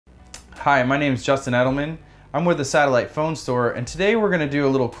Hi, my name is Justin Edelman. I'm with the Satellite Phone Store, and today we're going to do a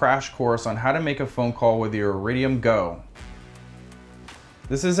little crash course on how to make a phone call with your Iridium Go.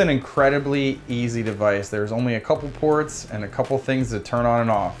 This is an incredibly easy device. There's only a couple ports and a couple things to turn on and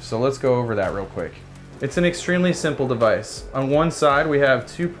off, so let's go over that real quick. It's an extremely simple device. On one side we have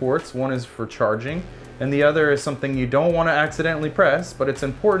two ports. One is for charging, and the other is something you don't want to accidentally press, but it's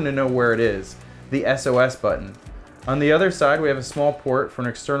important to know where it is, the SOS button. On the other side we have a small port for an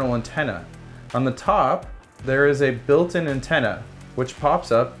external antenna. On the top there is a built-in antenna which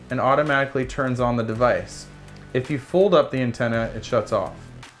pops up and automatically turns on the device. If you fold up the antenna, it shuts off.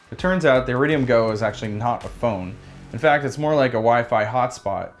 It turns out the Iridium Go is actually not a phone. In fact, it's more like a Wi-Fi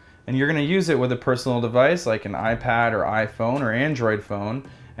hotspot, and you're going to use it with a personal device like an iPad or iPhone or Android phone,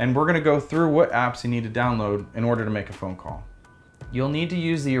 and we're going to go through what apps you need to download in order to make a phone call. You'll need to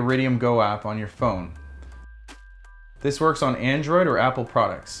use the Iridium Go app on your phone. This works on Android or Apple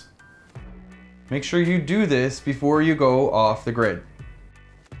products. Make sure you do this before you go off the grid.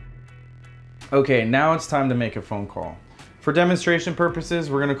 Okay, now it's time to make a phone call. For demonstration purposes,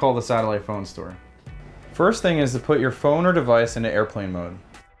 we're going to call the Satellite Phone Store. First thing is to put your phone or device into airplane mode.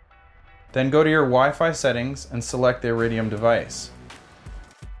 Then go to your Wi-Fi settings and select the Iridium device.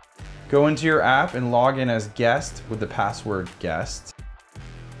 Go into your app and log in as guest with the password guest.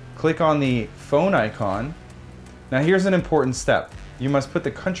 Click on the phone icon. Now here's an important step. You must put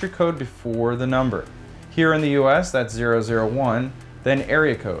the country code before the number. Here in the US, that's 001, then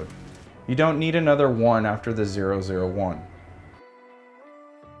area code. You don't need another 1 after the 001.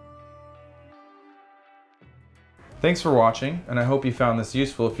 Thanks for watching, and I hope you found this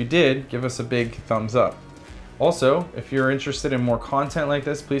useful. If you did, give us a big thumbs up. Also, if you're interested in more content like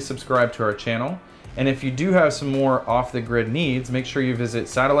this, please subscribe to our channel. And if you do have some more off-the-grid needs, make sure you visit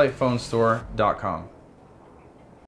satellitephonestore.com.